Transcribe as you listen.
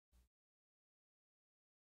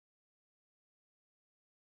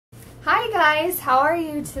Hi guys, how are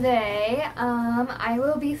you today? I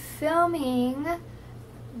will be filming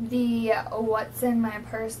the what's in my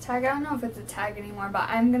purse tag. I don't know if it's a tag anymore, but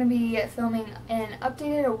I'm going to be filming an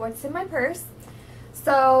updated what's in my purse.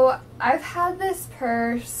 So I've had this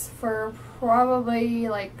purse for probably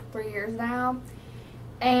like 3 years now,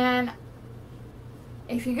 and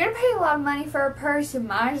if you're going to pay a lot of money for a purse, you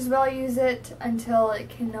might as well use it until it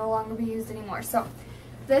can no longer be used anymore. So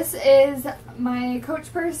this is my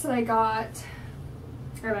Coach purse that I got,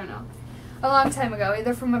 I don't know, a long time ago,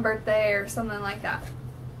 either for my birthday or something like that.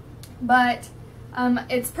 But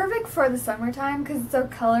it's perfect for the summertime because it's so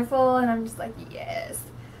colorful, and I'm just like, yes.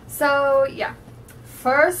 So yeah,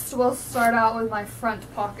 first we'll start out with my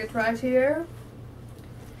front pocket right here.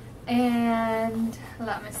 And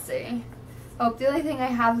let me see. Oh, the only thing I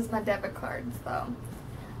have is my debit cards, so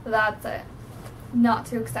that's it. Not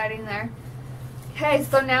too exciting there. Okay,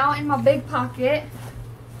 so now in my big pocket,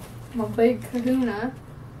 my big kahuna,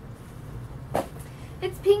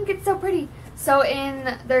 it's pink, it's so pretty. So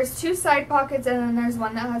there's two side pockets, and then there's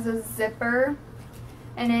one that has a zipper.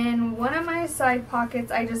 And in one of my side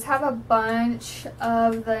pockets, I just have a bunch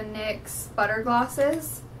of the NYX butter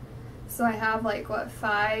glosses. So I have like, what,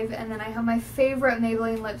 5, and then I have my favorite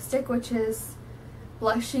Maybelline lipstick, which is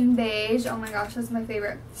Blushing Beige. Oh my gosh, that's my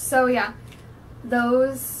favorite. So yeah,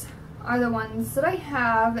 those are the ones that I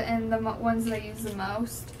have and the ones that I use the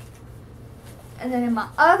most. And then in my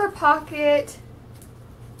other pocket,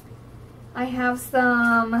 I have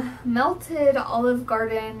some melted Olive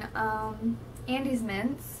Garden Andes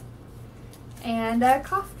mints and a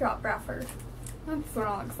cough drop wrapper. That's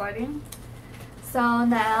all exciting. So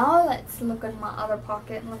now let's look in my other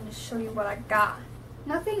pocket and let me show you what I got.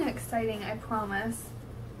 Nothing exciting, I promise.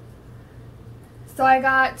 So I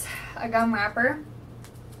got a gum wrapper,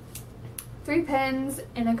 3 pens,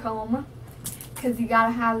 and a comb, because you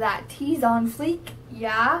gotta have that tease on fleek.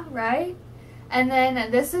 Yeah, right? And then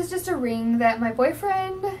this is just a ring that my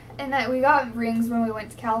boyfriend, and that we got rings when we went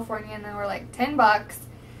to California, and they were like 10 bucks.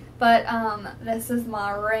 But this is my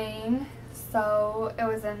ring, so it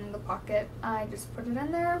was in the pocket. I just put it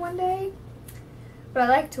in there one day, but I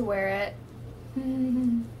like to wear it.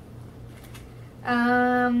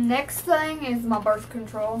 Next thing is my birth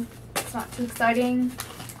control. It's not too exciting.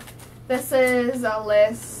 This is a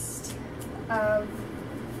list of...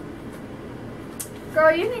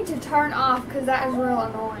 Girl, you need to turn off because that is real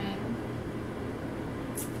annoying.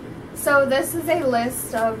 So this is a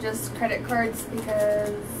list of just credit cards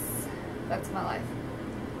because that's my life.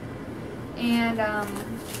 And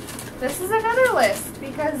this is another list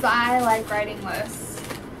because I like writing lists.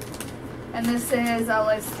 And this is a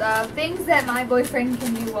list of things that my boyfriend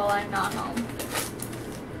can do while I'm not home.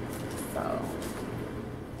 So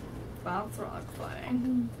that's real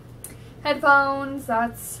exciting. Headphones,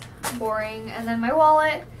 that's boring. And then my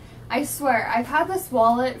wallet. I swear, I've had this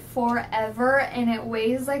wallet forever and it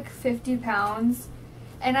weighs like 50 pounds.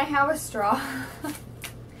 And I have a straw. I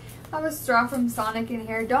have a straw from Sonic in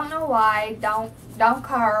here. Don't know why. Don't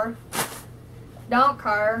care. Don't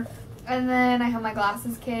care. And then I have my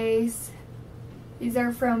glasses case. These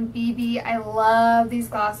are from BB. I love these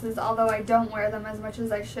glasses, although I don't wear them as much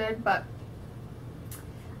as I should, but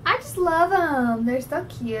I just love them. They're so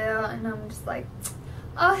cute, and I'm just like,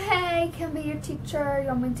 oh hey, can be your teacher. You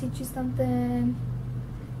want me to teach you something?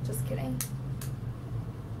 Just kidding.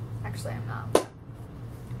 Actually, I'm not.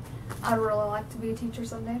 I'd really like to be a teacher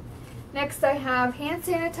someday. Next, I have hand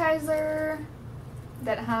sanitizer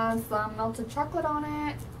that has melted chocolate on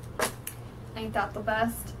it. Ain't that the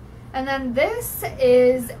best? And then this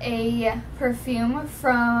is a perfume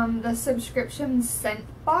from the subscription scent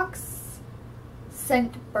box.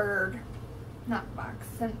 Scentbird. Not box,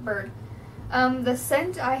 Scentbird. The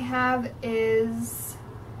scent I have is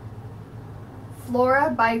Flora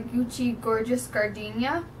by Gucci Gorgeous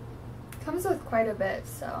Gardenia. Comes with quite a bit,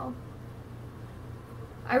 so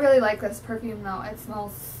I really like this perfume though. It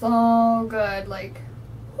smells so good. Like,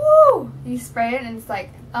 woo! You spray it and it's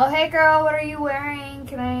like, oh hey girl, what are you wearing?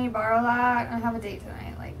 Can I borrow that? I have a date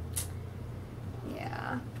tonight. Like,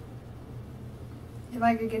 yeah. If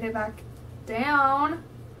I could get it back down.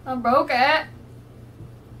 I broke it.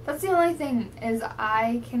 That's the only thing, is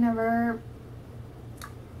I can never...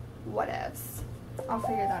 Whatevs. I'll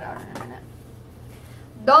figure that out in a minute.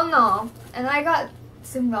 Don't know. And I got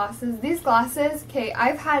some glasses. These glasses, okay,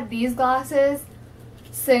 I've had these glasses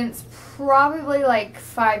since probably like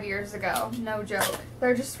 5 years ago. No joke.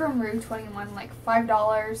 They're just from Rue 21, like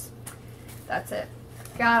 $5. That's it.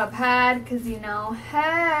 Got a pad because, you know,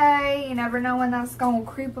 hey, you never know when that's going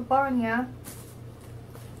to creep up on you.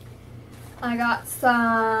 I got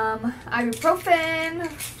some ibuprofen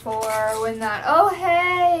for when that oh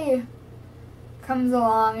hey comes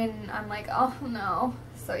along and I'm like, oh no.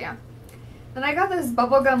 So yeah. Then I got this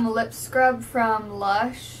bubblegum lip scrub from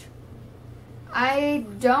Lush. I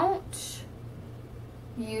don't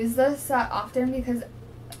use this that often because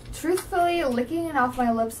truthfully licking it off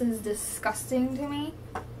my lips is disgusting to me.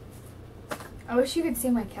 I wish you could see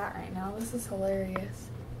my cat right now. This is hilarious.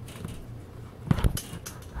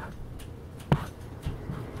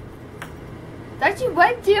 Dachi,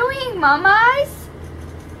 what doing, mamas?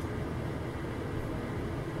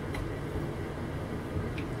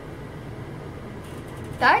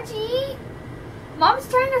 Dachi? Mom's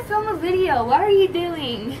trying to film a video. What are you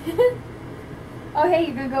doing? Oh, hey,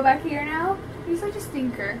 you gonna go back here now? You're such a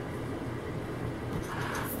stinker.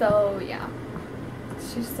 So, yeah.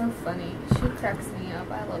 She's so funny. She cracks me up.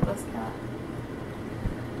 I love this cat.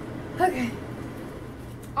 Okay.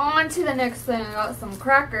 On to the next thing. I got some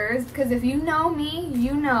crackers. Because if you know me,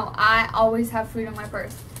 you know I always have food in my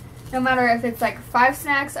purse. No matter if it's like 5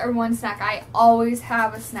 snacks or 1 snack, I always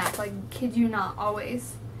have a snack. Like, kid you not,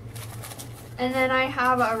 always. And then I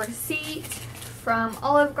have a receipt from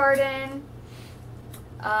Olive Garden,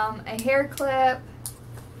 a hair clip,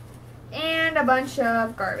 and a bunch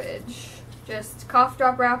of garbage. Just cough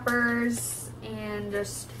drop wrappers and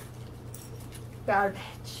just garbage.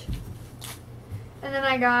 And then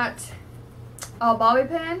I got a bobby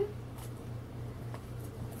pin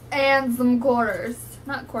and some quarters.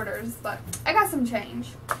 Not quarters, but I got some change.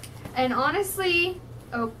 And honestly,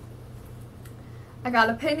 oh, I got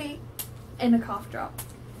a penny and a cough drop.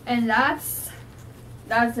 And that's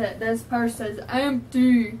it. This purse is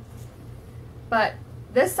empty. But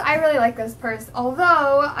this, I really like this purse.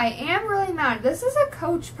 Although, I am really mad. This is a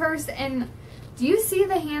Coach purse, and do you see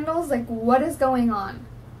the handles? Like, what is going on?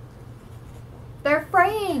 They're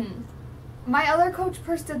fraying. My other Coach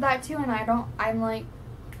purse did that too, and I'm like,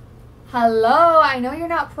 hello, I know you're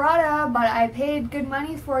not Prada, but I paid good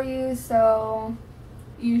money for you, so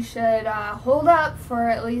you should hold up for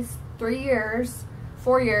at least 3 years,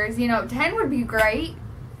 4 years. You know, 10 would be great,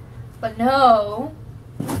 but no.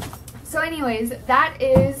 So anyways, that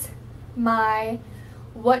is my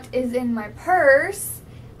what is in my purse.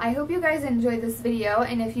 I hope you guys enjoyed this video,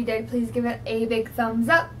 and if you did, please give it a big thumbs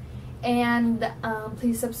up. And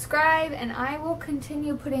please subscribe, and I will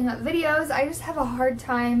continue putting up videos. I just have a hard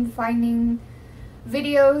time finding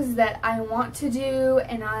videos that I want to do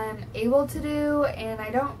and I'm able to do, and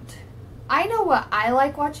I know what I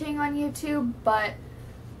like watching on YouTube, but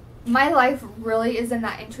my life really isn't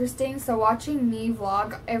that interesting, so watching me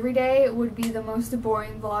vlog every day would be the most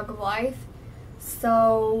boring vlog of life.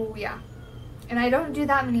 So yeah, and I don't do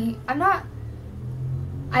that many.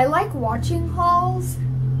 I like watching hauls,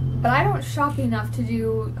 but I don't shop enough to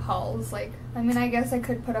do hauls. Like, I mean, I guess I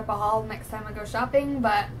could put up a haul next time I go shopping,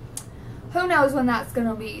 but who knows when that's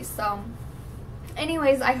gonna be. So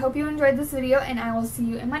anyways, I hope you enjoyed this video, and I will see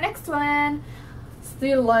you in my next one. See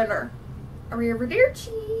you later.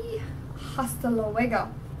 Arrivederci. Hasta luego.